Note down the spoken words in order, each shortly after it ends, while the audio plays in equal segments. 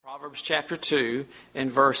Proverbs chapter 2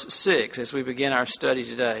 and verse 6 as we begin our study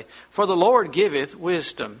today. For the Lord giveth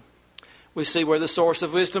wisdom. We see where the source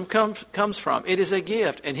of wisdom comes from. It is a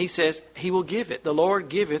gift, and He says He will give it. The Lord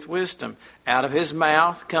giveth wisdom. Out of His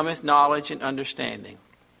mouth cometh knowledge and understanding.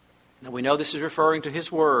 Now we know this is referring to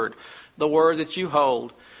His Word, the Word that you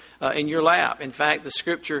hold in your lap. In fact, the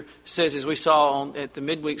Scripture says, as we saw at the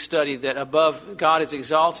midweek study, that above God has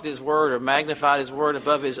exalted His Word or magnified His Word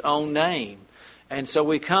above His own name. And so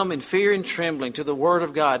we come in fear and trembling to the Word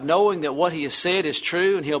of God, knowing that what He has said is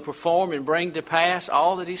true, and He'll perform and bring to pass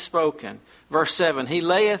all that He's spoken. Verse 7, He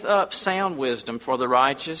layeth up sound wisdom for the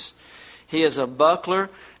righteous. He is a buckler,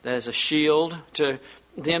 that is a shield to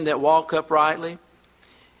them that walk uprightly.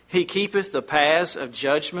 He keepeth the paths of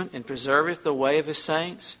judgment and preserveth the way of His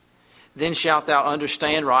saints. Then shalt thou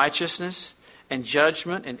understand righteousness and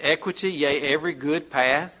judgment and equity, yea, every good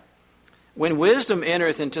path. When wisdom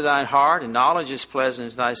entereth into thine heart, and knowledge is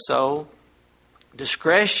pleasant to thy soul,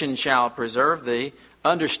 discretion shall preserve thee,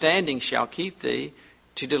 understanding shall keep thee,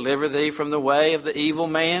 to deliver thee from the way of the evil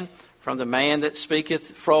man, from the man that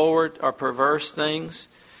speaketh froward or perverse things,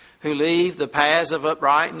 who leave the paths of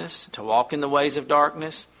uprightness, to walk in the ways of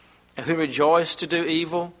darkness, and who rejoice to do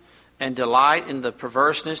evil, and delight in the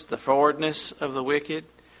perverseness, the forwardness of the wicked,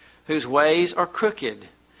 whose ways are crooked,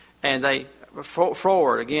 and they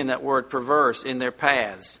forward, again that word perverse, in their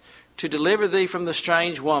paths, to deliver thee from the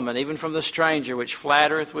strange woman, even from the stranger which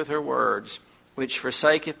flattereth with her words, which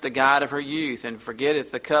forsaketh the guide of her youth, and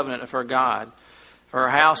forgetteth the covenant of her God. For her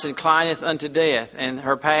house inclineth unto death, and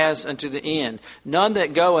her paths unto the end. None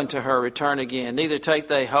that go unto her return again, neither take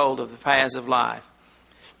they hold of the paths of life.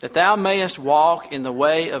 That thou mayest walk in the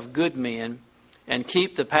way of good men, and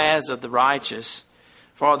keep the paths of the righteous.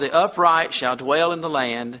 For the upright shall dwell in the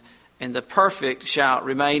land, and the perfect shall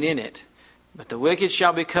remain in it. But the wicked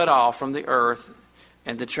shall be cut off from the earth,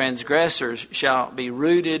 and the transgressors shall be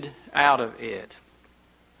rooted out of it.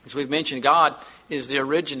 As we've mentioned, God is the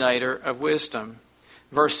originator of wisdom.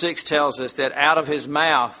 Verse 6 tells us that out of His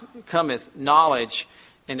mouth cometh knowledge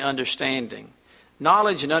and understanding.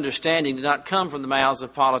 Knowledge and understanding do not come from the mouths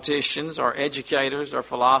of politicians or educators or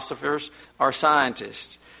philosophers or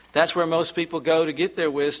scientists. That's where most people go to get their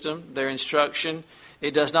wisdom, their instruction.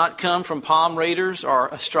 It does not come from palm readers or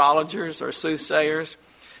astrologers or soothsayers.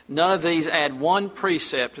 None of these add one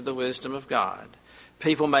precept to the wisdom of God.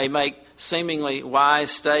 People may make seemingly wise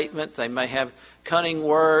statements. They may have cunning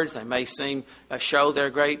words. They may show their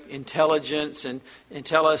great intelligence and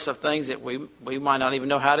tell us of things that we might not even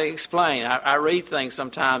know how to explain. I read things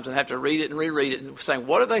sometimes and have to read it and reread it and saying,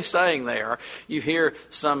 what are they saying there? You hear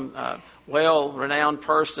some well-renowned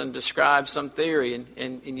person describe some theory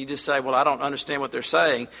and you just say, well, I don't understand what they're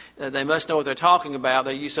saying. They must know what they're talking about.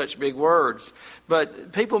 They use such big words.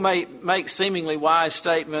 But people may make seemingly wise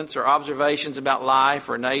statements or observations about life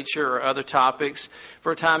or nature or other topics.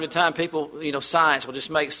 From time to time, people, science will just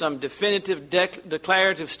make some definitive,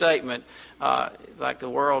 declarative statement, like the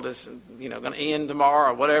world is, going to end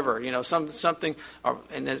tomorrow or whatever. Something,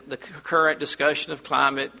 and the current discussion of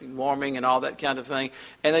climate warming and all that kind of thing.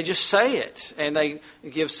 And they just say it, and they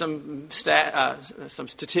give some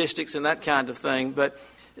statistics and that kind of thing. But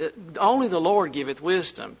only the Lord giveth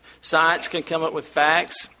wisdom. Science can come up with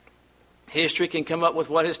facts. History can come up with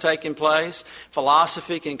what has taken place.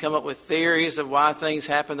 Philosophy can come up with theories of why things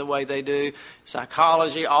happen the way they do.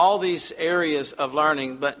 Psychology, all these areas of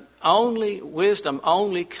learning. But wisdom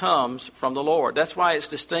only comes from the Lord. That's why it's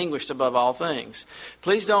distinguished above all things.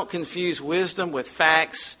 Please don't confuse wisdom with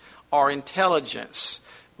facts or intelligence.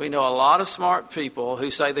 We know a lot of smart people who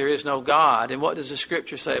say there is no God. And what does the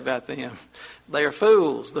Scripture say about them? They are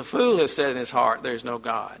fools. The fool has said in his heart, there is no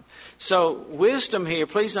God. So wisdom here,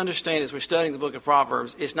 please understand as we're studying the book of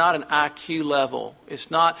Proverbs, it's not an IQ level. It's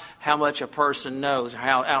not how much a person knows or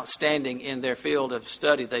how outstanding in their field of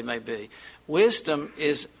study they may be. Wisdom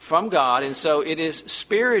is from God, and so it is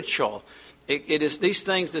spiritual. It is these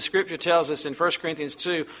things the Scripture tells us in 1 Corinthians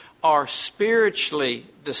 2 are spiritually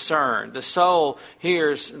discerned. The soul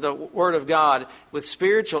hears the Word of God with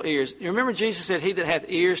spiritual ears. You remember Jesus said, he that hath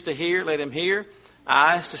ears to hear, let him hear.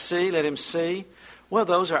 Eyes to see, let him see. Well,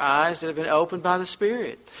 those are eyes that have been opened by the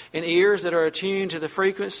Spirit. And ears that are attuned to the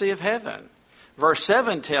frequency of heaven. Verse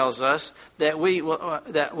 7 tells us that we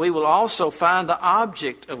will also find the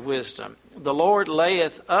object of wisdom. The Lord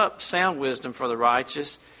layeth up sound wisdom for the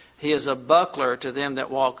righteous. He is a buckler to them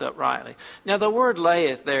that walk uprightly. Now, the word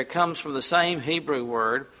layeth there comes from the same Hebrew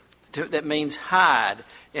word that means hide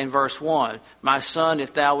in verse 1. My son,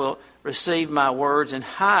 if thou wilt receive my words and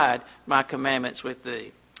hide my commandments with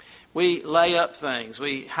thee. We lay up things.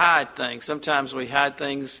 We hide things. Sometimes we hide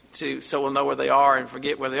things so we'll know where they are and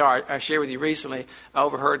forget where they are. I shared with you recently, I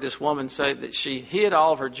overheard this woman say that she hid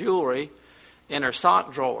all of her jewelry in her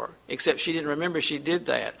sock drawer, except she didn't remember she did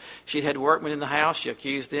that. She had workmen in the house. She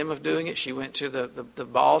accused them of doing it. She went to the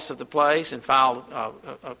boss of the place and filed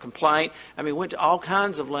a complaint. Went to all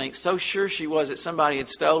kinds of lengths. So sure she was that somebody had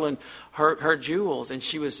stolen her jewels, and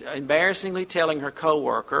she was embarrassingly telling her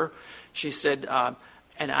coworker. She said,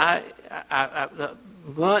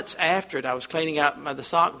 months after it, I was cleaning out the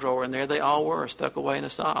sock drawer, and there they all were, stuck away in a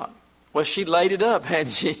sock. Well, she laid it up,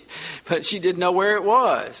 hadn't she? But she didn't know where it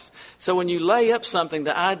was. So when you lay up something,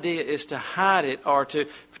 the idea is to hide it or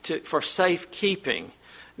for safekeeping.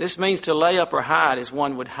 This means to lay up or hide as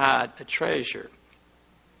one would hide a treasure.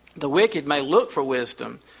 The wicked may look for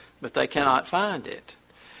wisdom, but they cannot find it.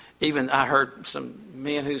 Even I heard some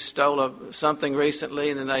men who stole something recently,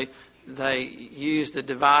 and then they used the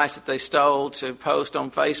device that they stole to post on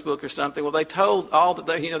Facebook or something. Well, they told all that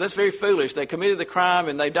that's very foolish. They committed the crime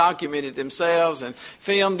and they documented themselves and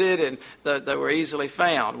filmed it, and they were easily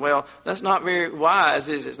found. Well, that's not very wise,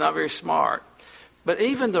 is it? It's not very smart. But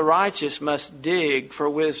even the righteous must dig for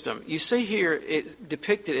wisdom. You see here it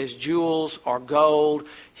depicted as jewels or gold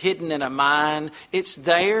hidden in a mine. It's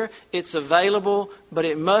there, it's available, but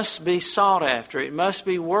it must be sought after. It must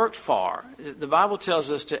be worked for. The Bible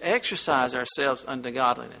tells us to exercise ourselves unto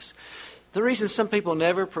godliness. The reason some people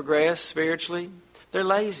never progress spiritually, they're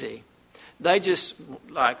lazy. They just,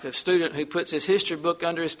 like the student who puts his history book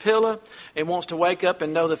under his pillow and wants to wake up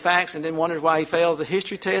and know the facts and then wonders why he fails the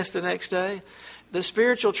history test the next day. The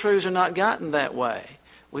spiritual truths are not gotten that way.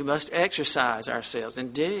 We must exercise ourselves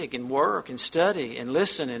and dig and work and study and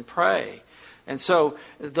listen and pray. And so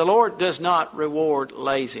the Lord does not reward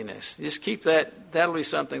laziness. Just keep that. That'll be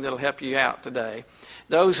something that'll help you out today.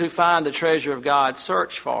 Those who find the treasure of God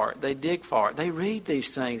search for it. They dig for it. They read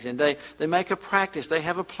these things and they make a practice. They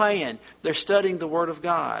have a plan. They're studying the Word of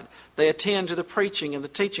God. They attend to the preaching and the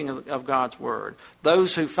teaching of God's Word.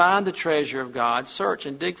 Those who find the treasure of God search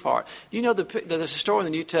and dig for it. You know, there's a story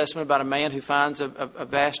in the New Testament about a man who finds a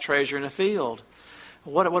vast treasure in a field.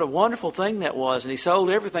 What a wonderful thing that was. And he sold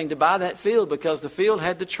everything to buy that field because the field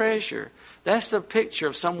had the treasure. That's the picture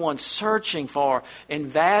of someone searching for and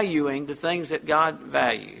valuing the things that God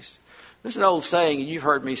values. There's an old saying, and you've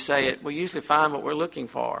heard me say it, we usually find what we're looking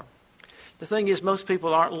for. The thing is, most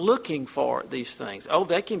people aren't looking for these things. Oh,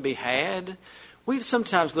 they can be had. We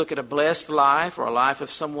sometimes look at a blessed life or a life of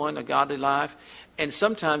someone, a godly life, and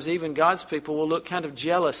sometimes even God's people will look kind of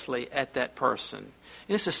jealously at that person.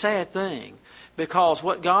 And it's a sad thing. Because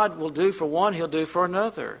what God will do for one, He'll do for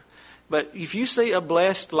another. But if you see a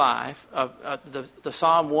blessed life, the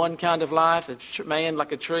Psalm 1 kind of life, a man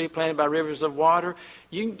like a tree planted by rivers of water,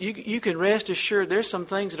 you can rest assured there's some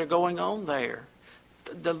things that are going on there.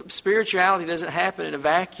 The spirituality doesn't happen in a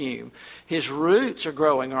vacuum. His roots are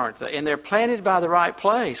growing, aren't they? And they're planted by the right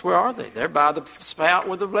place. Where are they? They're by the spout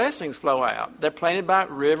where the blessings flow out. They're planted by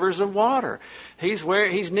rivers of water. He's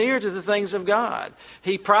near to the things of God.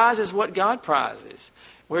 He prizes what God prizes.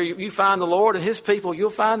 Where you find the Lord and His people, you'll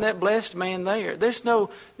find that blessed man there. There's no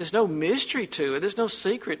mystery to it. There's no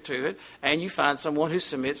secret to it. And you find someone who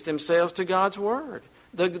submits themselves to God's Word.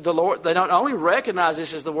 The Lord, they not only recognize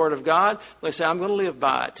this as the Word of God, they say, I'm going to live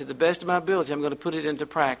by it. To the best of my ability, I'm going to put it into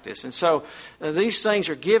practice. And so these things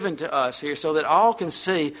are given to us here so that all can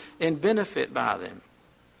see and benefit by them.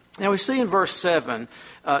 Now we see in verse 7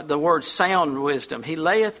 the word sound wisdom. He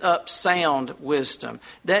layeth up sound wisdom.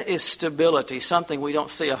 That is stability, something we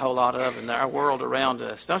don't see a whole lot of in our world around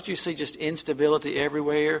us. Don't you see just instability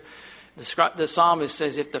everywhere? The psalmist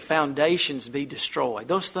says, if the foundations be destroyed.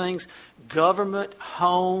 Those things, government,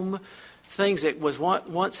 home, things that was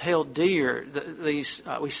once held dear, we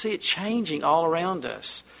see it changing all around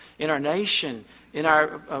us. In our nation, in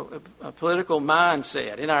our political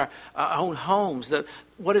mindset, in our own homes.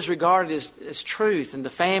 What is regarded as truth and the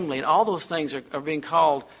family and all those things are being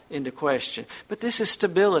called into question. But this is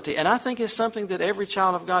stability. And I think it's something that every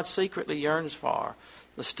child of God secretly yearns for.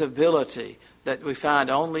 The stability that we find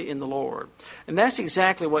only in the Lord. And that's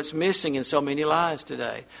exactly what's missing in so many lives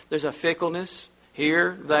today. There's a fickleness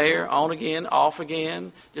here, there, on again, off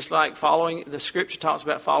again. Just like the Scripture talks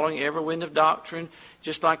about following every wind of doctrine.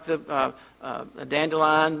 Just like a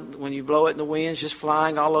dandelion, when you blow it in the wind, it's just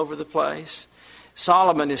flying all over the place.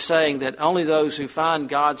 Solomon is saying that only those who find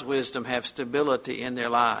God's wisdom have stability in their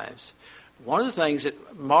lives. One of the things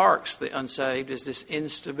that marks the unsaved is this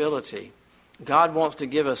instability. God wants to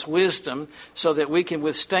give us wisdom so that we can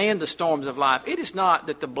withstand the storms of life. It is not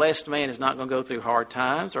that the blessed man is not going to go through hard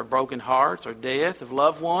times or broken hearts or death of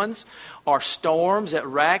loved ones or storms that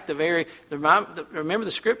rack the very... Remember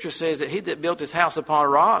the scripture says that he that built his house upon a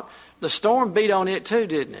rock, the storm beat on it too,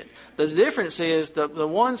 didn't it? The difference is the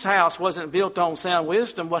one's house wasn't built on sound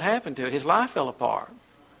wisdom. What happened to it? His life fell apart.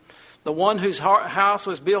 The one whose house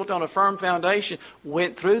was built on a firm foundation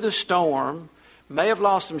went through the storm, may have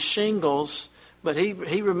lost some shingles, but he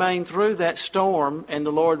remained through that storm, and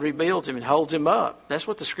the Lord rebuilds him and holds him up. That's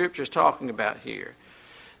what the scripture is talking about here.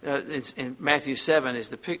 In Matthew 7 is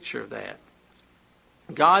the picture of that.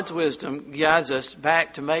 God's wisdom guides us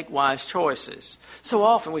back to make wise choices. So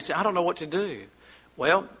often we say, I don't know what to do.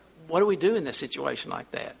 Well, what do we do in a situation like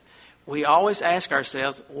that? We always ask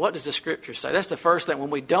ourselves, what does the scripture say? That's the first thing. When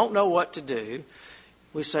we don't know what to do,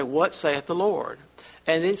 we say, what saith the Lord?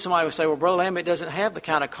 And then somebody will say, well, Brother Lamb, it doesn't have the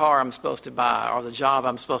kind of car I'm supposed to buy or the job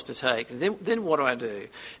I'm supposed to take. And then what do I do?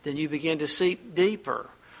 Then you begin to seek deeper.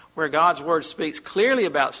 Where God's Word speaks clearly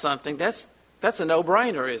about something, that's a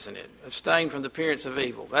no-brainer, isn't it? Abstain from the appearance of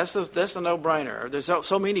evil. That's a no-brainer. There's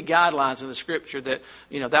so many guidelines in the Scripture that,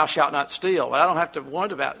 thou shalt not steal. Well, I don't have to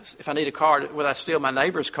wonder about if I need a car, whether I steal my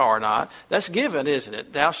neighbor's car or not. That's given, isn't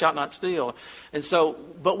it? Thou shalt not steal. And so,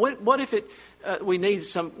 but what if we need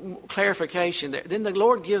some clarification there? Then the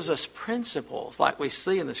Lord gives us principles like we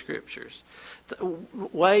see in the Scriptures.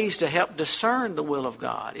 Ways to help discern the will of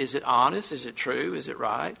God. Is it honest? Is it true? Is it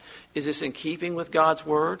right? Is this in keeping with God's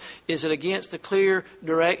Word? Is it against the clear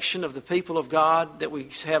direction of the people of God that we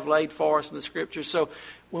have laid for us in the Scriptures? So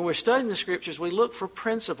when we're studying the Scriptures, we look for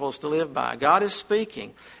principles to live by. God is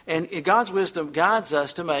speaking, and God's wisdom guides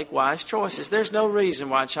us to make wise choices. There's no reason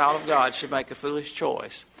why a child of God should make a foolish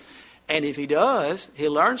choice. And if he does, he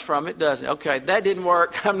learns from it, doesn't he? Okay, that didn't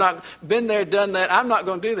work. I'm not been there, done that. I'm not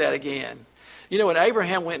going to do that again. When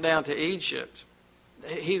Abraham went down to Egypt,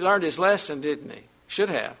 he learned his lesson, didn't he? Should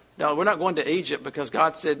have. No, we're not going to Egypt because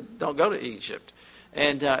God said don't go to Egypt.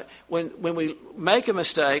 And when we make a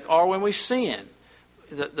mistake or when we sin,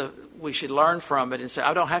 we should learn from it and say,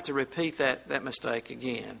 I don't have to repeat that mistake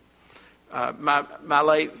again. My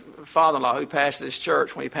late father-in-law who pastored this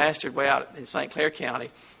church, when he pastored way out in St. Clair County,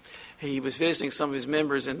 he was visiting some of his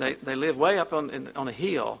members, and they lived way up on a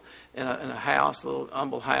hill in a house, a little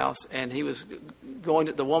humble house. And he was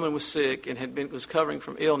the woman was sick and was covering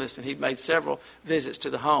from illness, and he'd made several visits to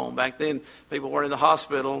the home. Back then, people weren't in the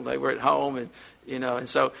hospital; they were at home, and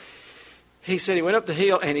so he said he went up the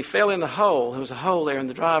hill and he fell in the hole. There was a hole there in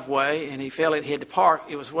the driveway, and he fell in. He had to park.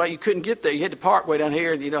 It was you couldn't get there. You had to park way down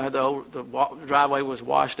here, and how the driveway was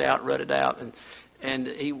washed out, rutted out, and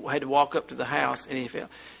he had to walk up to the house, and he fell.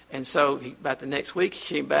 And so about the next week,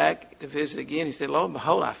 he came back to visit again. He said, lo and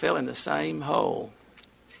behold, I fell in the same hole.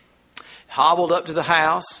 Hobbled up to the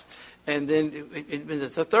house. And then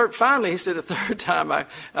finally, he said the third time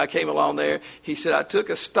I came along there, he said, I took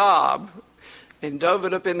a stop and dove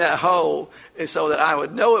it up in that hole, and so that I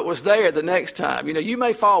would know it was there the next time. You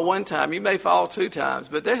may fall one time, you may fall two times,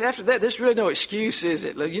 but after that, there's really no excuse, is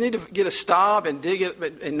it? You need to get a stop and dig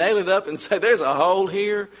it and nail it up and say, there's a hole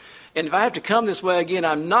here. And if I have to come this way again,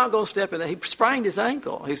 I'm not going to step in there. He sprained his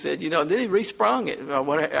ankle. He said, and then he resprung it.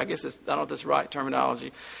 I guess I don't know if that's the right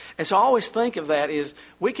terminology. And so I always think of that is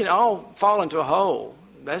we can all fall into a hole.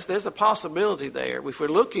 There's a possibility there. If we're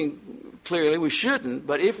looking clearly, we shouldn't.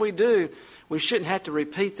 But if we do, we shouldn't have to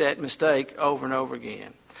repeat that mistake over and over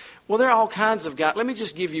again. Well, there are all kinds of guidelines. Let me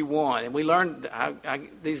just give you one. And we learned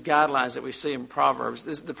these guidelines that we see in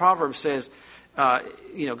Proverbs. The Proverbs says,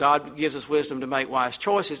 God gives us wisdom to make wise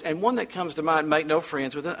choices. And one that comes to mind, make no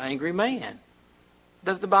friends with an angry man.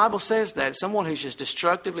 The Bible says that. Someone who's just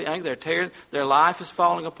destructively angry, their life is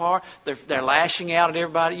falling apart, they're lashing out at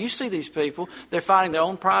everybody. You see these people, they're fighting their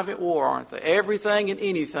own private war, aren't they? Everything and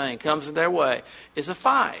anything comes in their way is a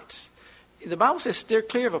fight. The Bible says steer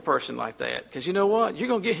clear of a person like that, because you know what? You're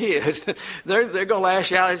going to get hit. They're going to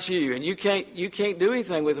lash out at you, and you can't do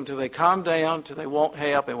anything with them until they calm down, until they won't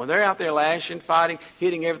help. And when they're out there lashing, fighting,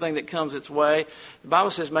 hitting everything that comes its way, the Bible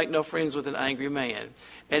says make no friends with an angry man.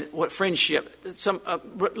 And what friendship?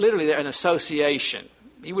 Literally, they're an association.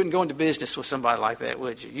 You wouldn't go into business with somebody like that,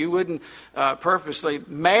 would you? You wouldn't purposely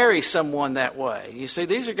marry someone that way. You see,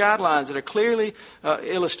 these are guidelines that are clearly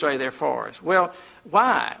illustrated there for us. Well,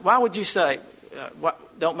 why? Why would you say,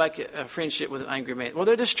 don't make a friendship with an angry man? Well,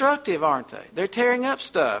 they're destructive, aren't they? They're tearing up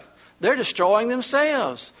stuff. They're destroying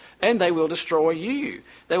themselves, and they will destroy you.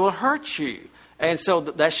 They will hurt you. And so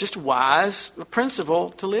that's just a wise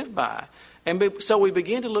principle to live by. And so we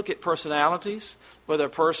begin to look at personalities, whether a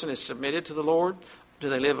person is submitted to the Lord Do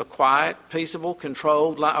they live a quiet, peaceable,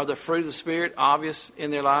 controlled life? Are the fruit of the Spirit obvious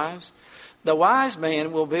in their lives? The wise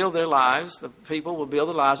man will build their lives, the people will build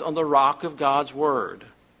their lives on the rock of God's Word.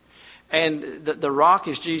 And the rock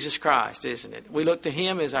is Jesus Christ, isn't it? We look to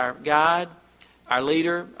Him as our guide, our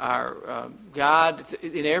leader, our guide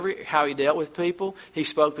in how He dealt with people. He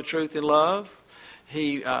spoke the truth in love.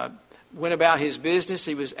 He went about His business.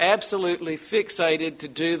 He was absolutely fixated to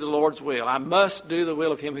do the Lord's will. I must do the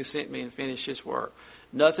will of Him who sent me and finish His work.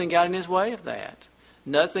 Nothing got in His way of that.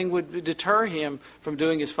 Nothing would deter Him from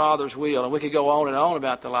doing His Father's will. And we could go on and on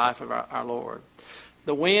about the life of our Lord.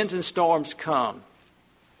 The winds and storms come.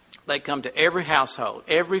 They come to every household,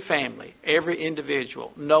 every family, every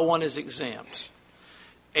individual. No one is exempt.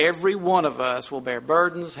 Every one of us will bear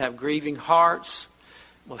burdens, have grieving hearts,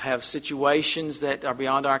 will have situations that are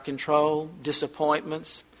beyond our control,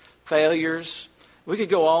 disappointments, failures. We could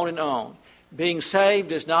go on and on. Being saved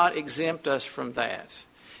does not exempt us from that.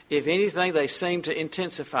 If anything, they seem to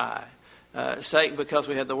intensify. Satan, because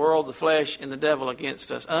we have the world, the flesh, and the devil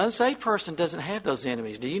against us. An unsaved person doesn't have those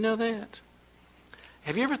enemies. Do you know that?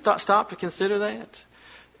 Have you ever stopped to consider that?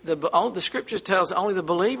 The Scripture tells only the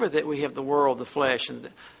believer that we have the world, the flesh. And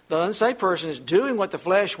the unsaved person is doing what the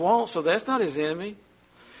flesh wants, so that's not his enemy.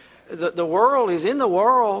 The world is in the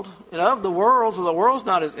world, and of the world, so the world's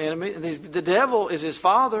not his enemy. The devil is his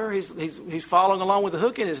father. He's following along with a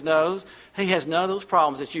hook in his nose. He has none of those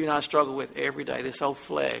problems that you and I struggle with every day, this old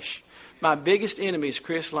flesh. My biggest enemy is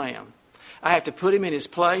Chris Lamb. I have to put him in his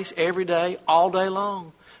place every day, all day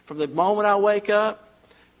long. From the moment I wake up,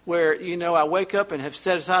 where, I wake up and have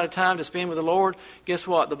set aside a time to spend with the Lord, guess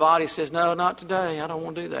what? The body says, no, not today. I don't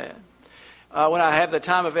want to do that. When I have the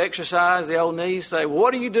time of exercise, the old knees say, well,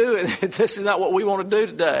 what are you doing? This is not what we want to do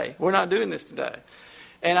today. We're not doing this today.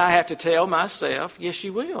 And I have to tell myself, yes,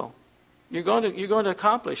 you will. You're going to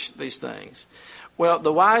accomplish these things. Well,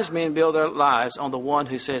 the wise men build their lives on the one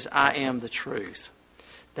who says, I am the truth.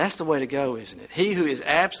 That's the way to go, isn't it? He who is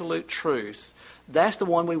absolute truth. That's the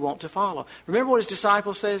one we want to follow. Remember what his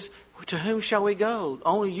disciple says? To whom shall we go?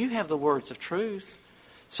 Only you have the words of truth.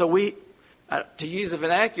 So we, to use the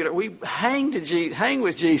vernacular, we hang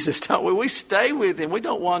with Jesus, don't we? We stay with Him. We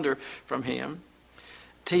don't wander from Him.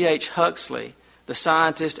 T.H. Huxley, the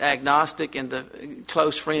scientist, agnostic, and the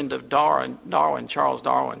close friend of Charles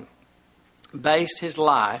Darwin, based his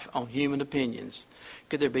life on human opinions.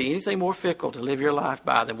 Could there be anything more fickle to live your life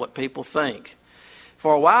by than what people think?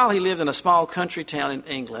 For a while, he lived in a small country town in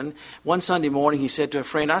England. One Sunday morning, he said to a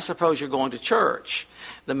friend, I suppose you're going to church.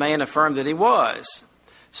 The man affirmed that he was.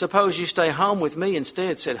 Suppose you stay home with me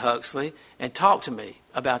instead, said Huxley, and talk to me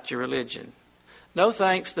about your religion. No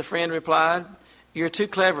thanks, the friend replied. You're too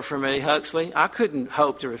clever for me, Huxley. I couldn't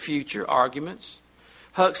hope to refute your arguments.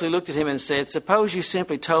 Huxley looked at him and said, suppose you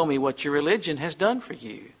simply told me what your religion has done for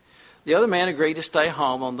you. The other man agreed to stay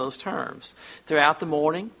home on those terms. Throughout the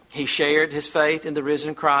morning, he shared his faith in the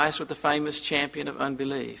risen Christ with the famous champion of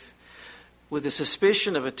unbelief. With the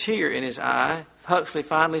suspicion of a tear in his eye, Huxley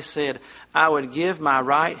finally said, I would give my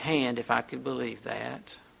right hand if I could believe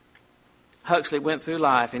that. Huxley went through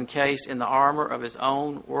life encased in the armor of his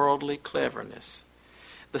own worldly cleverness.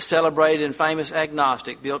 The celebrated and famous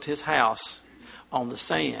agnostic built his house on the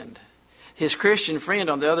sand. His Christian friend,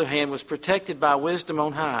 on the other hand, was protected by wisdom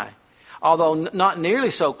on high. Although not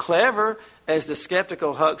nearly so clever as the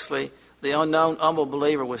skeptical Huxley, the unknown humble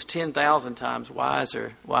believer was 10,000 times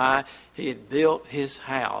wiser. Why? He had built his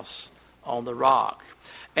house on the rock.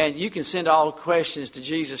 And you can send all questions to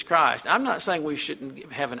Jesus Christ. I'm not saying we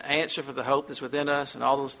shouldn't have an answer for the hope that's within us and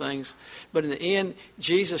all those things. But in the end,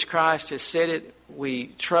 Jesus Christ has said it. We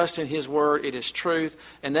trust in His Word. It is truth.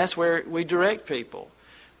 And that's where we direct people.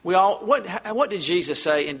 What did Jesus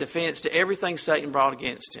say in defense to everything Satan brought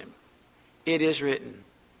against Him? It is written.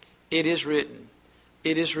 It is written.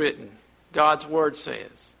 It is written. God's Word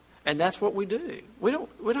says. And that's what we do. We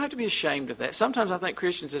don't have to be ashamed of that. Sometimes I think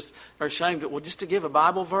Christians are ashamed of, just to give a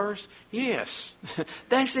Bible verse? Yes.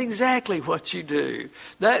 That's exactly what you do.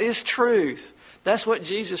 That is truth. That's what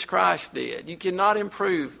Jesus Christ did. You cannot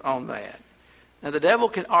improve on that. Now the devil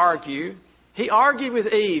can argue. He argued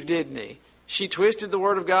with Eve, didn't he? She twisted the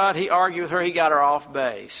Word of God. He argued with her. He got her off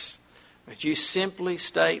base. But you simply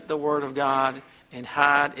state the Word of God and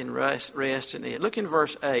hide and rest in it. Look in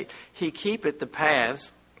verse 8. He keepeth the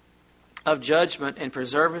paths of judgment and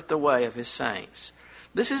preserveth the way of His saints.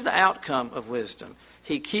 This is the outcome of wisdom.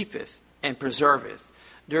 He keepeth and preserveth.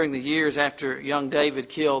 During the years after young David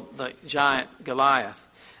killed the giant Goliath,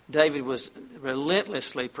 David was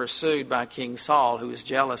relentlessly pursued by King Saul, who was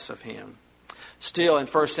jealous of him. Still, in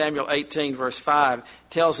 1 Samuel 18, verse 5,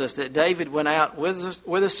 tells us that David went out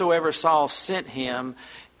whithersoever Saul sent him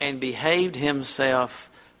and behaved himself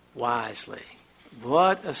wisely.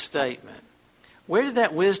 What a statement. Where did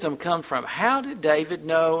that wisdom come from? How did David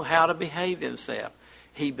know how to behave himself?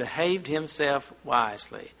 He behaved himself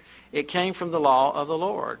wisely. It came from the law of the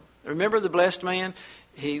Lord. Remember the blessed man?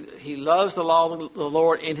 He loves the law of the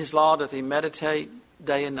Lord. In his law doth he meditate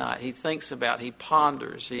day and night. He thinks about, he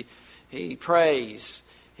ponders, he prays,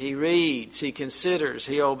 he reads, he considers,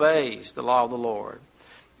 he obeys the law of the Lord.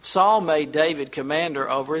 Saul made David commander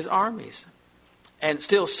over his armies. And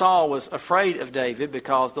still Saul was afraid of David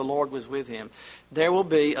because the Lord was with him. There will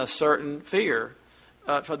be a certain fear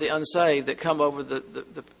for the unsaved that come over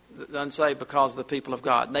the unsaved because of the people of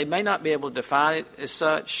God. And they may not be able to define it as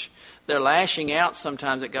such. They're lashing out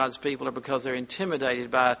sometimes at God's people or because they're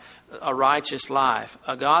intimidated by a righteous life.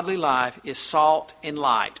 A godly life is salt and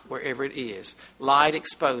light wherever it is. Light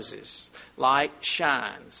exposes. Light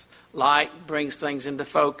shines. Light brings things into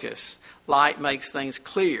focus. Light makes things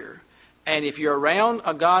clear. And if you're around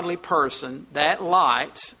a godly person, that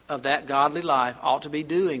light of that godly life ought to be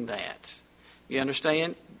doing that. You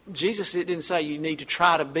understand? Jesus didn't say you need to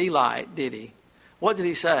try to be light, did he? What did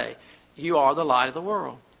he say? You are the light of the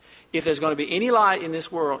world. If there's going to be any light in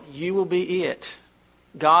this world, you will be it.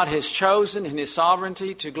 God has chosen in his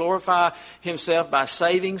sovereignty to glorify himself by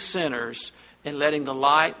saving sinners and letting the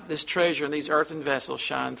light, this treasure in these earthen vessels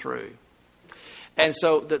shine through. And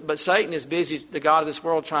so, but Satan is busy, the God of this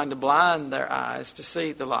world, trying to blind their eyes to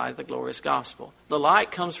see the light of the glorious gospel. The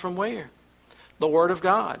light comes from where? The Word of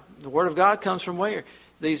God. The Word of God comes from where?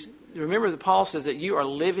 Remember that Paul says that you are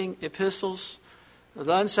living epistles.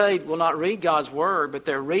 The unsaved will not read God's Word, but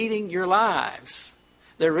they're reading your lives.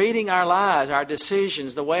 They're reading our lives, our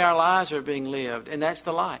decisions, the way our lives are being lived, and that's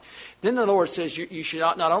the light. Then the Lord says you should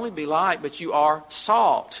not only be light, but you are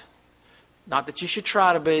salt. Not that you should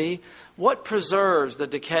try to be. What preserves the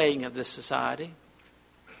decaying of this society?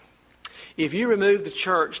 If you remove the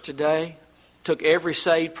church today, took every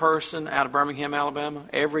saved person out of Birmingham, Alabama,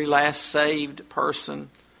 every last saved person,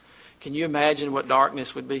 can you imagine what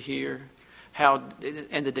darkness would be here?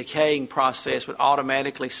 And the decaying process would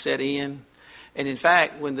automatically set in. And in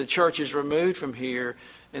fact, when the church is removed from here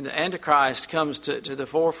and the Antichrist comes to the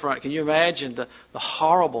forefront, can you imagine the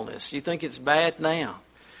horribleness? You think it's bad now?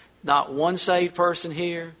 Not one saved person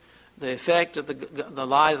here. The effect of the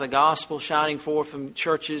light of the gospel shining forth from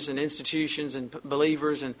churches and institutions and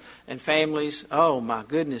believers and families. Oh my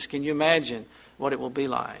goodness, can you imagine what it will be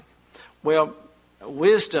like? Well,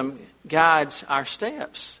 wisdom guides our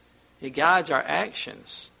steps. It guides our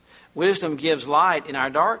actions. Wisdom gives light in our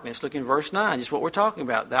darkness. Look in verse 9, just what we're talking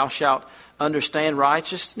about. Thou shalt understand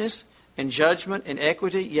righteousness and judgment and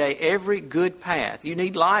equity, yea, every good path. You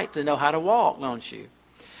need light to know how to walk, don't you?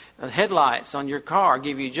 Headlights on your car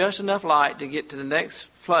give you just enough light to get to the next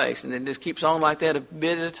place, and it just keeps on like that a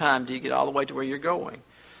bit at a time till you get all the way to where you're going.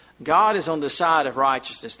 God is on the side of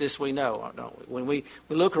righteousness. This we know, don't we? When we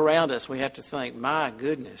look around us, we have to think, my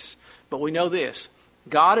goodness. But we know this.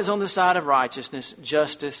 God is on the side of righteousness,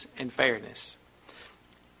 justice, and fairness.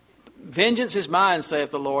 Vengeance is mine,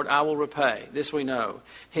 saith the Lord, I will repay. This we know.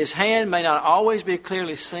 His hand may not always be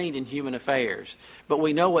clearly seen in human affairs, but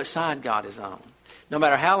we know what side God is on. No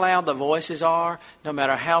matter how loud the voices are, no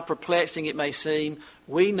matter how perplexing it may seem,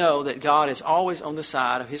 we know that God is always on the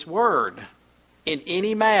side of His Word. In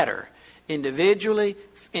any matter, individually,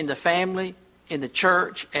 in the family, in the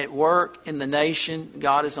church, at work, in the nation,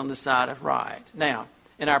 God is on the side of right. Now,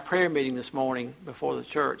 in our prayer meeting this morning before the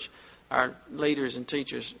church, our leaders and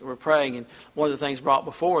teachers were praying, and one of the things brought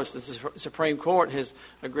before us is the Supreme Court has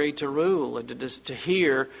agreed to rule and to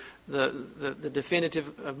hear the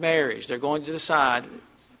definitive of marriage. They're going to decide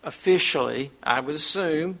officially, I would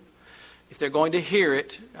assume, if they're going to hear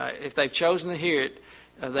it, if they've chosen to hear it,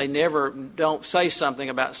 they never don't say something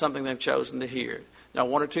about something they've chosen to hear. Now,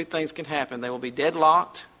 one or two things can happen. They will be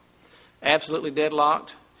deadlocked, absolutely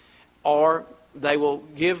deadlocked, or they will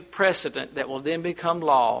give precedent that will then become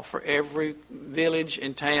law for every village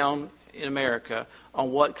and town in America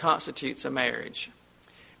on what constitutes a marriage.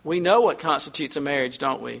 We know what constitutes a marriage,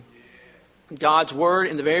 don't we? God's Word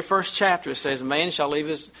in the very first chapter says, a man shall leave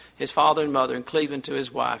his father and mother and cleave unto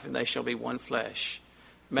his wife, and they shall be one flesh.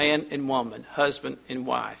 Man and woman, husband and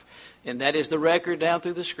wife. And that is the record down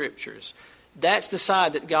through the Scriptures. That's the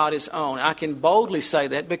side that God is on. I can boldly say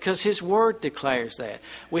that because His Word declares that.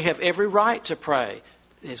 We have every right to pray.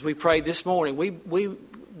 As we prayed this morning,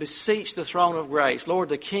 beseech the throne of grace. Lord,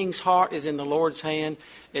 the king's heart is in the Lord's hand.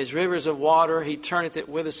 As rivers of water, he turneth it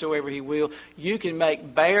whithersoever he will. You can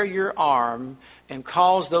make bare your arm and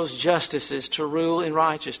cause those justices to rule in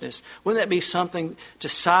righteousness. Wouldn't that be something to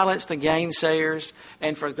silence the gainsayers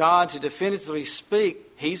and for God to definitively speak?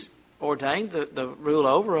 He's ordained the rule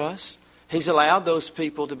over us. He's allowed those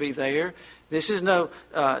people to be there. This is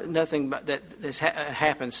nothing but that is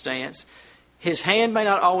happenstance. His hand may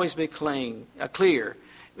not always be clearly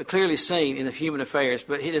seen in the human affairs,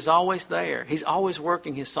 but it is always there. He's always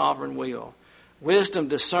working his sovereign will. Wisdom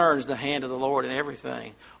discerns the hand of the Lord in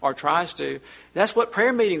everything, or tries to. That's what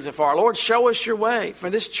prayer meetings are for. Lord, show us your way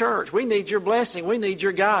for this church. We need your blessing. We need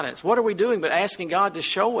your guidance. What are we doing but asking God to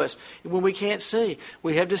show us when we can't see?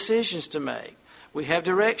 We have decisions to make. We have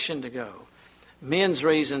direction to go. Men's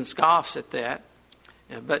reason scoffs at that.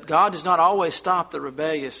 But God does not always stop the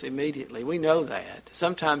rebellious immediately. We know that.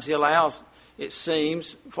 Sometimes he allows, it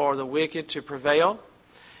seems, for the wicked to prevail,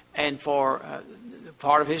 and for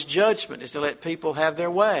part of his judgment is to let people have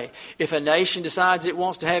their way. If a nation decides it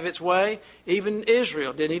wants to have its way, even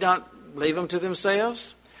Israel, did he not leave them to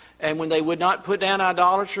themselves? And when they would not put down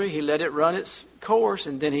idolatry, he let it run its course,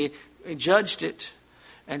 and then he judged it.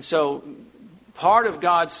 And so part of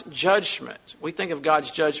God's judgment, we think of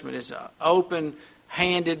God's judgment as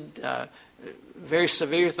open-handed, very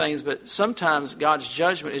severe things, but sometimes God's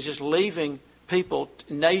judgment is just leaving people,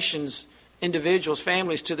 nations, individuals,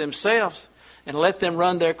 families to themselves and let them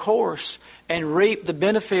run their course and reap the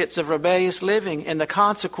benefits of rebellious living and the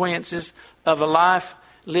consequences of a life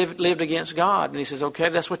lived against God. And he says, okay,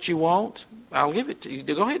 if that's what you want, I'll give it to you.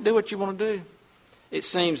 Go ahead and do what you want to do. It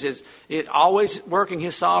seems as it always working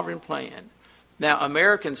his sovereign plan. Now,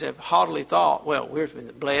 Americans have haughtily thought, well, we've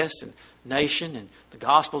been blessed and nation and the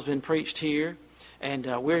gospel's been preached here. And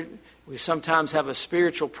we sometimes have a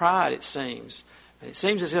spiritual pride, it seems. It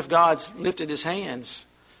seems as if God's lifted his hands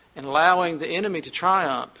and allowing the enemy to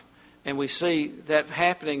triumph. And we see that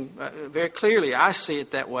happening very clearly. I see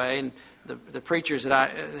it that way. And the preachers that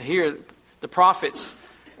I hear, the prophets,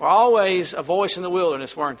 were always a voice in the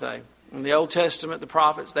wilderness, weren't they? In the Old Testament, the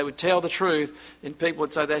prophets, they would tell the truth, and people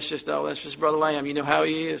would say, that's just Brother Lamb. You know how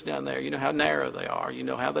he is down there. You know how narrow they are. You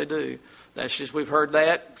know how they do. We've heard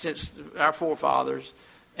that since our forefathers.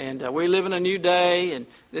 And we live in a new day, and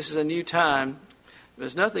this is a new time.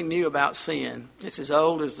 There's nothing new about sin. It's as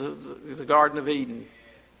old as the Garden of Eden.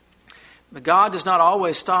 But God does not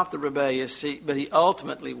always stop the rebellious, but he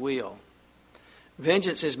ultimately will.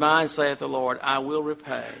 Vengeance is mine, saith the Lord, I will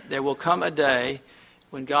repay. There will come a day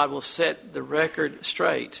when God will set the record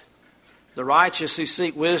straight. The righteous who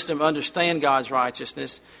seek wisdom understand God's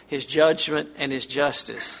righteousness, his judgment, and his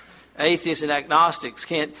justice. Atheists and agnostics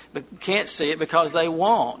can't see it because they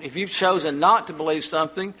won't. If you've chosen not to believe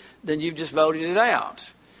something, then you've just voted it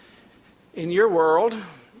out. In your world,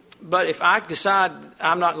 but if I decide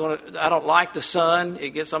I don't like the sun, it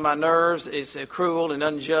gets on my nerves, it's cruel and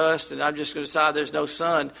unjust, and I'm just going to decide there's no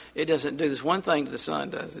sun, it doesn't do this one thing to the sun,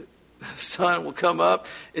 does it? The sun will come up,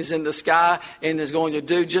 is in the sky, and is going to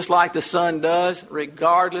do just like the sun does,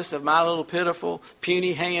 regardless of my little pitiful,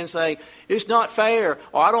 puny hand saying, it's not fair,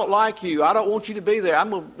 or I don't like you, I don't want you to be there, I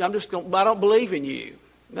don't believe in you.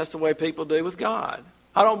 That's the way people do with God.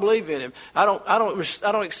 I don't believe in him. I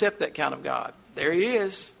don't accept that kind of God. There he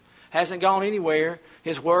is. Hasn't gone anywhere.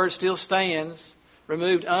 His word still stands,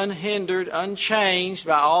 removed unhindered, unchanged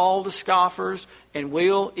by all the scoffers, and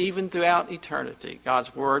will even throughout eternity.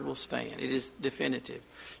 God's word will stand. It is definitive.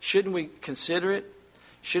 Shouldn't we consider it?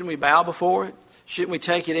 Shouldn't we bow before it? Shouldn't we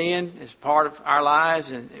take it in as part of our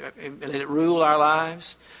lives and let it rule our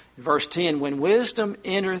lives? Verse 10, when wisdom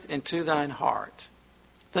entereth into thine heart.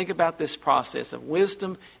 Think about this process of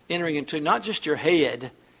wisdom entering into not just your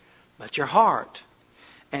head, but your heart.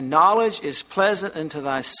 And knowledge is pleasant unto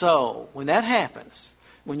thy soul. When that happens,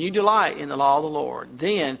 when you delight in the law of the Lord,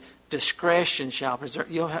 then discretion shall preserve.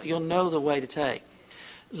 You'll know the way to take.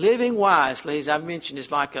 Living wisely, as I've mentioned,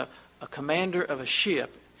 is like a commander of a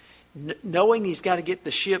ship. Knowing he's got to get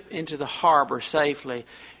the ship into the harbor safely.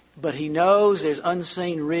 But he knows there's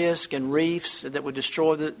unseen risk and reefs that would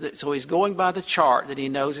destroy so he's going by the chart that he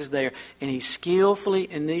knows is there. And he skillfully,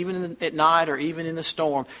 and even at night or even in the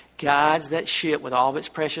storm, guides that ship with all of its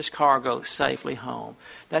precious cargo safely home.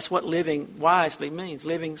 That's what living wisely means,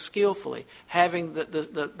 living skillfully, having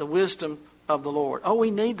the wisdom of the Lord. Oh,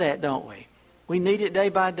 we need that, don't we? We need it day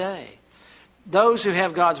by day. Those who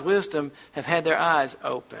have God's wisdom have had their eyes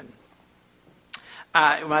open.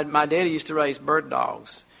 My daddy used to raise bird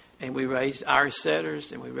dogs. And we raised Irish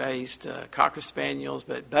setters, and we raised Cocker Spaniels,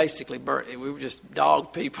 but basically we were just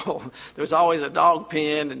dog people. There was always a dog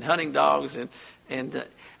pen and hunting dogs. And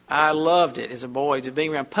I loved it as a boy to be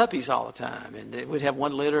around puppies all the time. And we'd have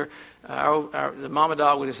one litter. The mama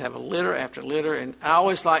dog would just have a litter after litter. And I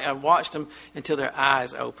watched them until their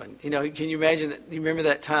eyes opened. You know, can you imagine that? You remember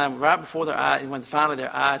that time right before their eyes, when finally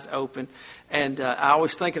their eyes opened? And I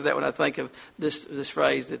always think of that when I think of this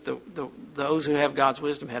phrase, that those who have God's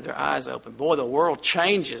wisdom have their eyes open. Boy, the world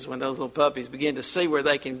changes when those little puppies begin to see where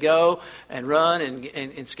they can go and run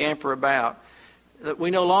and scamper about. That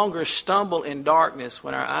we no longer stumble in darkness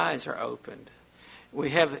when our eyes are opened.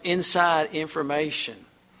 We have inside information.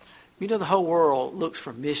 You know, the whole world looks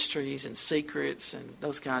for mysteries and secrets and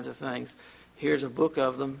those kinds of things. Here's a book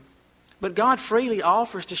of them. But God freely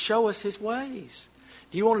offers to show us His ways.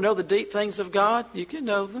 Do you want to know the deep things of God? You can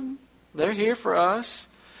know them. They're here for us.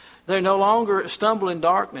 They no longer stumble in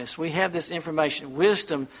darkness. We have this information.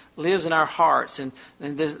 Wisdom lives in our hearts, and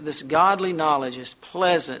this godly knowledge is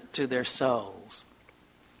pleasant to their souls.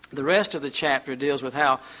 The rest of the chapter deals with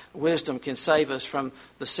how wisdom can save us from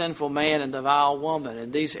the sinful man and the vile woman.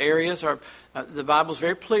 And these areas are, the Bible's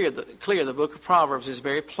very clear. The book of Proverbs is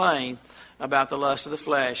very plain about the lust of the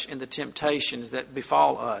flesh and the temptations that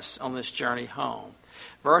befall us on this journey home.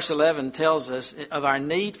 Verse 11 tells us of our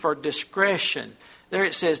need for discretion. There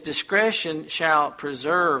it says, discretion shall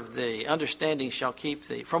preserve thee, understanding shall keep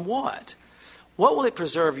thee. From what? What will it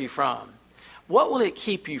preserve you from? What will it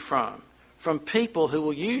keep you from? From people who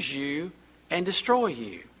will use you and destroy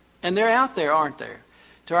you. And they're out there, aren't there?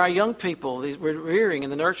 To our young people, we're rearing in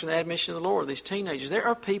the nurture and admonition of the Lord, these teenagers, there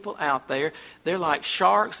are people out there, they're like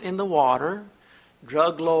sharks in the water,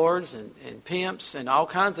 drug lords and pimps and all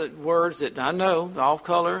kinds of words that I know, off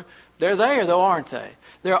color. They're there, though, aren't they?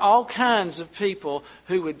 There are all kinds of people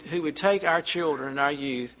who would take our children and our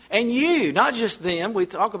youth, and you, not just them. We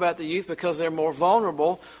talk about the youth because they're more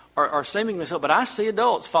vulnerable or seemingly so, but I see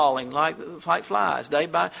adults falling like flies day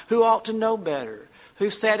by, who ought to know better, who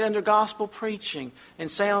sat under gospel preaching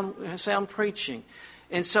and sound preaching.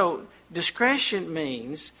 And so discretion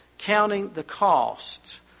means counting the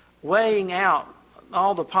cost, weighing out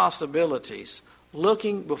all the possibilities,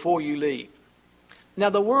 looking before you leap. Now,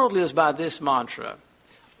 the world lives by this mantra,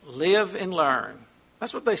 live and learn.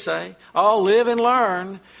 That's what they say. Oh, live and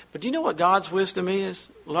learn. But do you know what God's wisdom is?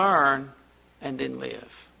 Learn and then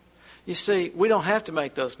live. You see, we don't have to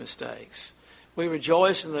make those mistakes. We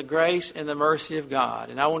rejoice in the grace and the mercy of God.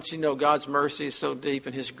 And I want you to know God's mercy is so deep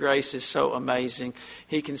and His grace is so amazing.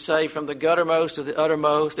 He can save from the guttermost to the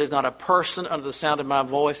uttermost. There's not a person under the sound of my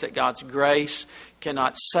voice that God's grace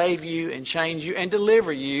cannot save you and change you and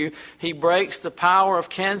deliver you. He breaks the power of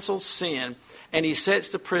canceled sin, and He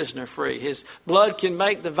sets the prisoner free. His blood can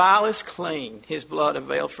make the vilest clean. His blood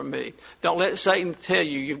availed for me. Don't let Satan tell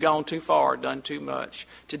you you've gone too far, done too much.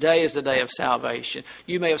 Today is the day of salvation.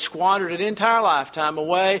 You may have squandered an entire lifetime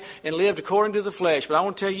away and lived according to the flesh, but I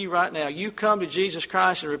want to tell you right now, you come to Jesus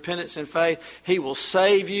Christ in repentance and faith, He will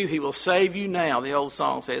save you. He will save you now. The old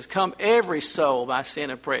song says, come every soul by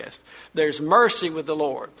sin oppressed. There's mercy with the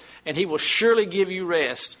Lord, and He will surely give you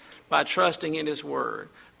rest by trusting in His Word.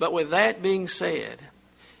 But with that being said,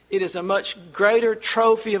 it is a much greater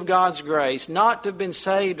trophy of God's grace not to have been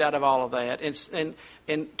saved out of all of that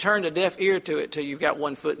and turned a deaf ear to it till you've got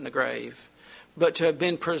one foot in the grave, but to have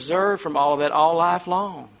been preserved from all of that all life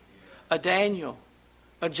long. A Daniel,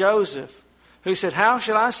 a Joseph, who said, how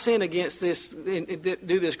shall I sin against this,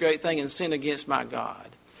 do this great thing and sin against my God?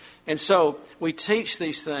 And so we teach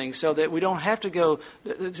these things so that we don't have to go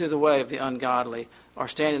to the way of the ungodly or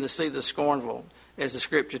stand in the seat of the scornful, as the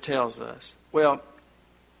Scripture tells us. Well,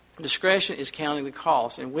 discretion is counting the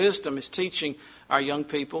cost, and wisdom is teaching our young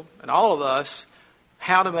people and all of us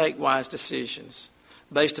how to make wise decisions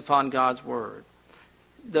based upon God's Word.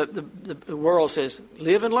 The world says,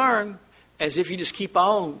 live and learn, as if you just keep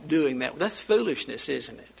on doing that. That's foolishness,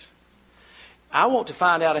 isn't it? I want to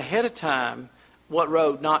find out ahead of time what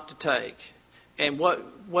road not to take, and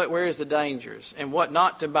where is the dangers, and what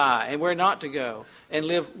not to buy, and where not to go, and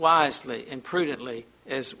live wisely and prudently,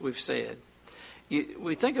 as we've said.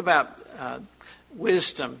 We think about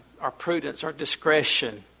wisdom or prudence or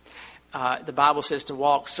discretion. The Bible says to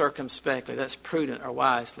walk circumspectly. That's prudent or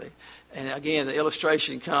wisely. And again, the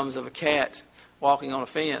illustration comes of a cat walking on a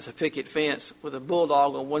fence, a picket fence, with a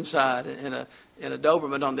bulldog on one side and a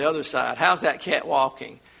Doberman on the other side. How's that cat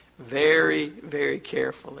walking? Very, very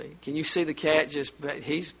carefully. Can you see the cat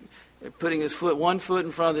he's putting his one foot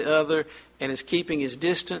in front of the other and is keeping his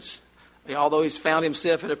distance? Although he's found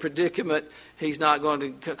himself in a predicament, he's not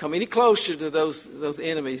going to come any closer to those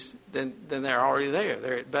enemies than they're already there.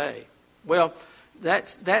 They're at bay. Well,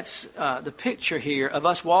 that's the picture here of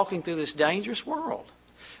us walking through this dangerous world.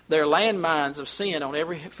 There are landmines of sin on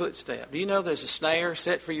every footstep. Do you know there's a snare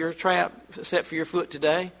set for your trap, set for your foot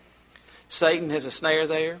today? Satan has a snare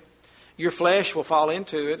there. Your flesh will fall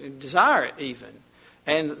into it and desire it even.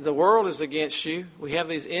 And the world is against you. We have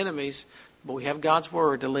these enemies, but we have God's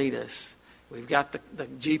Word to lead us. We've got the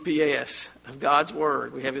GPS of God's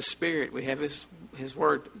Word. We have His Spirit. We have His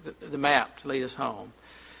Word, the map to lead us home.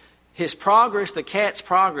 His progress, the cat's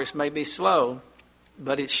progress, may be slow,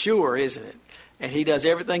 but it's sure, isn't it? And he does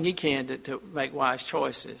everything he can to make wise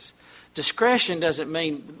choices. Discretion doesn't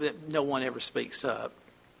mean that no one ever speaks up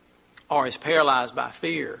or is paralyzed by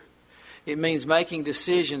fear. It means making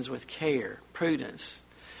decisions with care, prudence.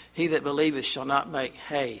 He that believeth shall not make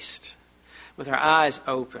haste. With our eyes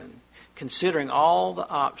open, considering all the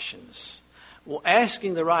options. Well,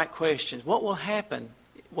 asking the right questions. What will happen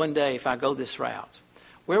one day if I go this route?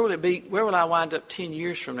 Where will it be? Where will I wind up 10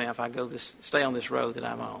 years from now if I stay on this road that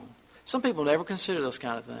I'm on? Some people never consider those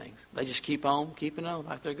kind of things. They just keep on, keeping on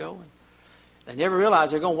like they're going. They never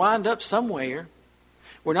realize they're going to wind up somewhere.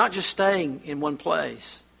 We're not just staying in one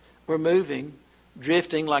place. We're moving,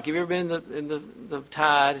 drifting. Like, have you ever been in the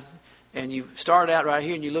tide and you started out right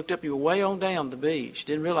here and you looked up, you were way on down the beach.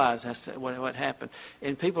 Didn't realize that's what happened.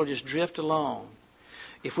 And people just drift along.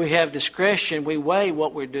 If we have discretion, we weigh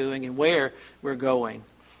what we're doing and where we're going.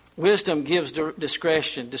 Wisdom gives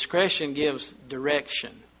discretion. Discretion gives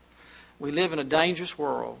direction. We live in a dangerous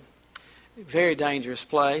world, a very dangerous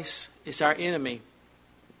place. It's our enemy,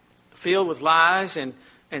 filled with lies and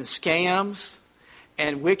scams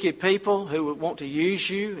and wicked people who want to use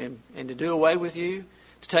you and to do away with you,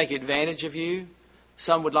 to take advantage of you.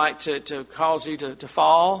 Some would like to cause you to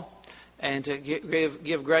fall and to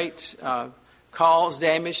give great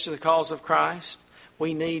damage to the cause of Christ.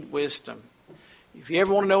 We need wisdom. If you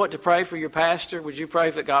ever want to know what to pray for your pastor, would you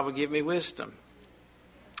pray that God would give me wisdom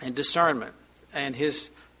and discernment and His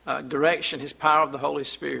direction, His power of the Holy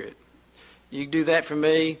Spirit? You do that for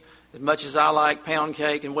me as much as I like pound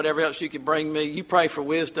cake and whatever else you could bring me. You pray for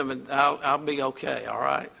wisdom and I'll be okay, all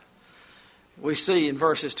right? We see in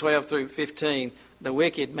verses 12 through 15 the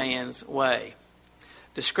wicked man's way.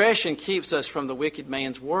 Discretion keeps us from the wicked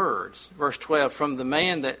man's words. Verse 12, from the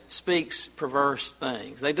man that speaks perverse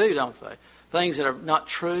things. They do, don't they? Things that are not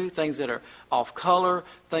true, things that are off color,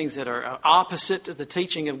 things that are opposite to the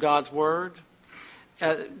teaching of God's Word.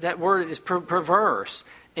 That word is perverse,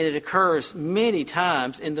 and it occurs many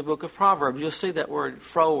times in the book of Proverbs. You'll see that word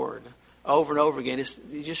froward over and over again.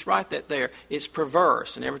 You just write that there. It's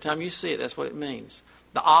perverse, and every time you see it, that's what it means.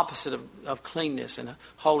 The opposite of cleanness and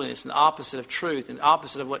holiness, and the opposite of truth, and the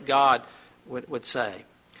opposite of what God would say.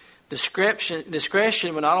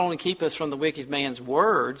 Discretion will not only keep us from the wicked man's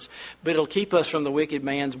words, but it'll keep us from the wicked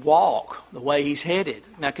man's walk, the way he's headed.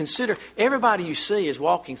 Now consider, everybody you see is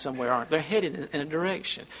walking somewhere, aren't they? They're headed in a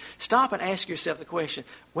direction. Stop and ask yourself the question,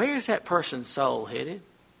 where is that person's soul headed?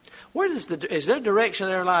 Is their direction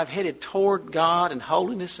of their life headed toward God and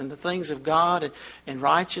holiness and the things of God and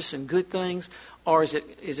righteous and good things? Or is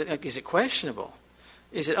it questionable?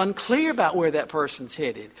 Is it unclear about where that person's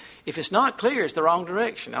headed? If it's not clear, it's the wrong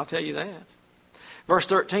direction. I'll tell you that. Verse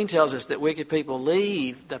 13 tells us that wicked people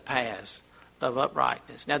leave the paths of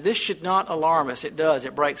uprightness. Now, this should not alarm us. It does.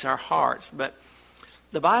 It breaks our hearts. But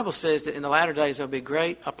the Bible says that in the latter days there will be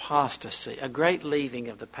great apostasy, a great leaving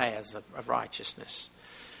of the paths of righteousness.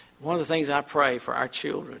 One of the things I pray for our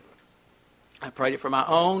children, I prayed it for my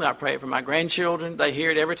own. I pray it for my grandchildren. They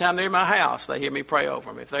hear it every time they're in my house. They hear me pray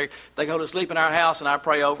over them. If they go to sleep in our house and I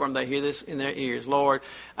pray over them, they hear this in their ears. Lord,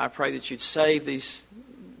 I pray that you'd save these,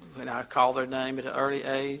 when I call their name at an early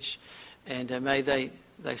age, and may they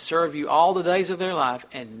serve you all the days of their life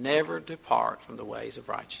and never depart from the ways of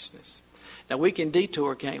righteousness. Now, we can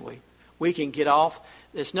detour, can't we? We can get off.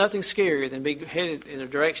 There's nothing scarier than being headed in a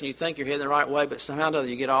direction you think you're heading the right way, but somehow or another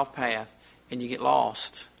you get off path and you get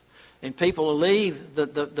lost. And people leave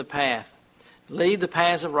the path, leave the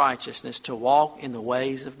paths of righteousness to walk in the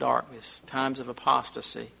ways of darkness, times of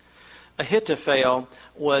apostasy. Ahithophel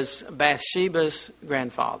was Bathsheba's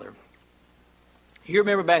grandfather. You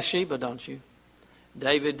remember Bathsheba, don't you?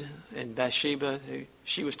 David and Bathsheba, who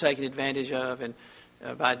she was taken advantage of and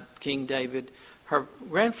by King David. Her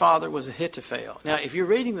grandfather was Ahithophel. Now, if you're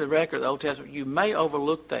reading the record of the Old Testament, you may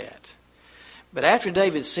overlook that. But after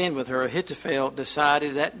David sinned with her, Ahithophel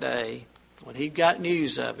decided that day, when he got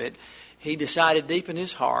news of it, he decided deep in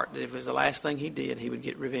his heart that if it was the last thing he did, he would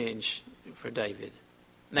get revenge for David.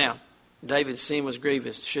 Now, David's sin was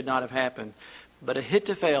grievous, should not have happened. But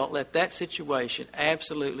Ahithophel let that situation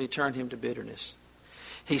absolutely turn him to bitterness.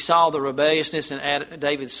 He saw the rebelliousness in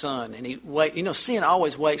David's son, and sin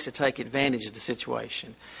always waits to take advantage of the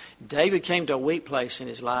situation. David came to a weak place in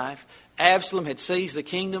his life. Absalom had seized the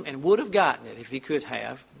kingdom and would have gotten it if he could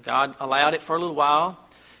have. God allowed it for a little while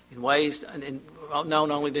in ways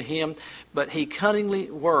known only to him, but he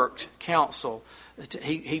cunningly worked counsel.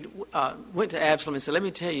 He went to Absalom and said, "Let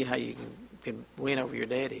me tell you how you can win over your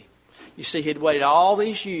daddy." You see, he'd waited all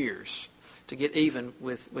these years to get even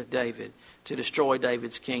with David, to destroy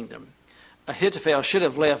David's kingdom. Ahithophel should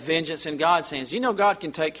have left vengeance in God's hands. You know, God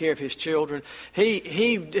can take care of his children.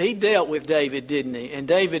 He dealt with David, didn't he? And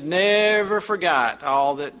David never forgot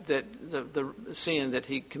all the sin that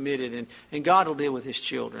he committed, and God will deal with his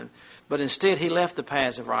children. But instead, he left the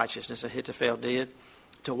paths of righteousness, Ahithophel did,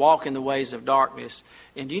 to walk in the ways of darkness.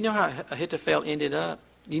 And do you know how Ahithophel ended up?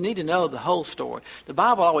 You need to know the whole story. The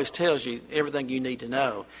Bible always tells you everything you need to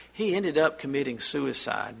know. He ended up committing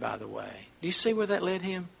suicide, by the way. Do you see where that led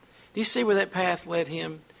him? Do you see where that path led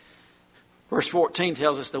him? Verse 14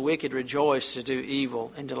 tells us the wicked rejoice to do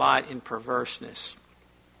evil and delight in perverseness.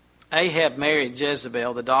 Ahab married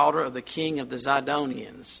Jezebel, the daughter of the king of the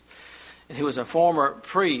Zidonians, who was a former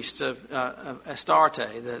priest of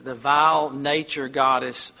Astarte, the vile nature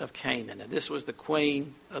goddess of Canaan. And this was the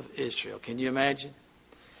queen of Israel. Can you imagine?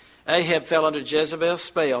 Ahab fell under Jezebel's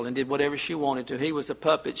spell and did whatever she wanted to. He was a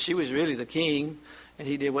puppet. She was really the king, and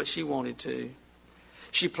he did what she wanted to.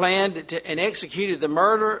 She planned and executed the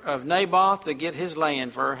murder of Naboth to get his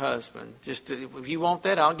land for her husband. If you want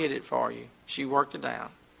that, I'll get it for you. She worked it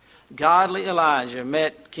out. Godly Elijah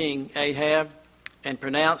met King Ahab and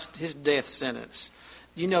pronounced his death sentence.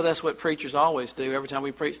 You know that's what preachers always do every time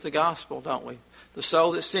we preach the gospel, don't we? The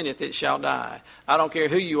soul that sinneth, it shall die. I don't care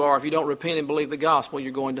who you are. If you don't repent and believe the gospel,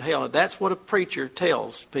 you're going to hell. That's what a preacher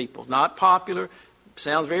tells people. Not popular.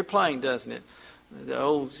 Sounds very plain, doesn't it? The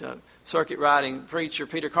old circuit riding preacher,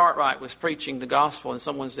 Peter Cartwright, was preaching the gospel, and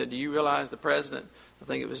someone said, "Do you realize the president," I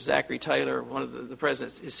think it was Zachary Taylor, one of the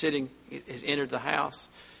presidents, has entered the house?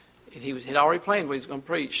 And had already planned what he was going to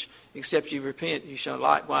preach. "Except you repent, you shall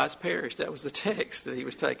likewise perish." That was the text that he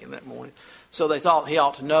was taking that morning. So they thought he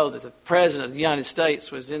ought to know that the President of the United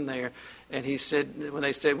States was in there. And he said,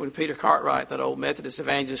 when Peter Cartwright, that old Methodist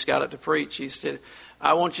evangelist, got up to preach, he said,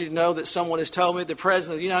 "I want you to know that someone has told me the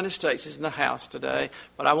President of the United States is in the house today.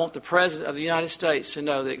 But I want the President of the United States to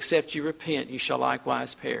know that except you repent, you shall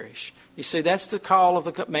likewise perish." You see, that's the call of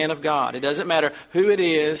the man of God. It doesn't matter who it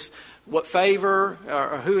is, what favor,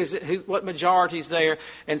 or who is it, what majority is there.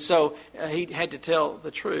 And so he had to tell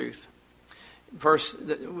the truth.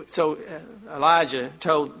 So Elijah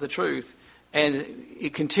told the truth. And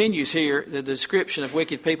it continues here, the description of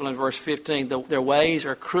wicked people in verse 15. Their ways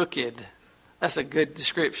are crooked. That's a good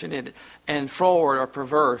description, isn't it? And forward or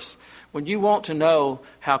perverse. When you want to know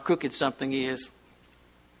how crooked something is,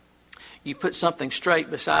 you put something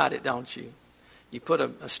straight beside it, don't you? You put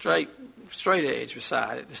a straight edge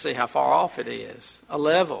beside it to see how far off it is. A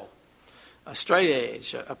level, a straight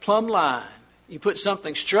edge, a plumb line. You put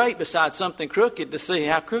something straight beside something crooked to see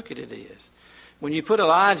how crooked it is. When you put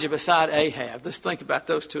Elijah beside Ahab, let's think about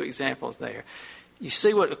those two examples there. You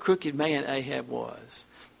see what a crooked man Ahab was.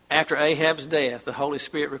 After Ahab's death, the Holy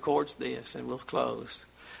Spirit records this, and we'll close.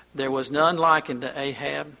 "There was none like unto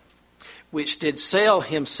Ahab, which did sell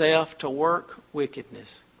himself to work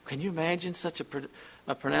wickedness." Can you imagine such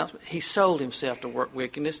a pronouncement? He sold himself to work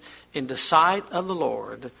wickedness in the sight of the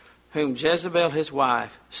Lord, whom Jezebel his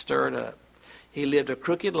wife stirred up. He lived a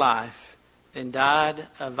crooked life and died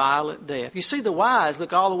a violent death. You see, the wise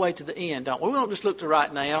look all the way to the end, don't we? We don't just look to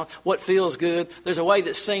right now, what feels good. There's a way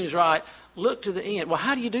that seems right. Look to the end. Well,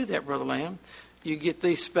 how do you do that, Brother Lamb? You get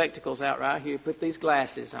these spectacles out right here, put these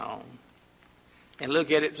glasses on, and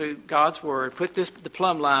look at it through God's Word. Put the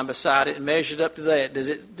plumb line beside it and measure it up to that. Does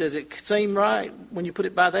it seem right when you put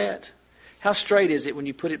it by that? How straight is it when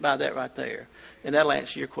you put it by that right there? And that'll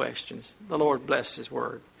answer your questions. The Lord bless His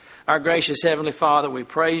Word. Our gracious Heavenly Father, we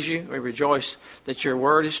praise You. We rejoice that Your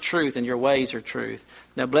Word is truth and Your ways are truth.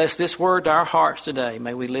 Now bless this Word to our hearts today.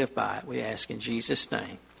 May we live by it. We ask in Jesus'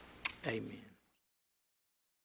 name. Amen.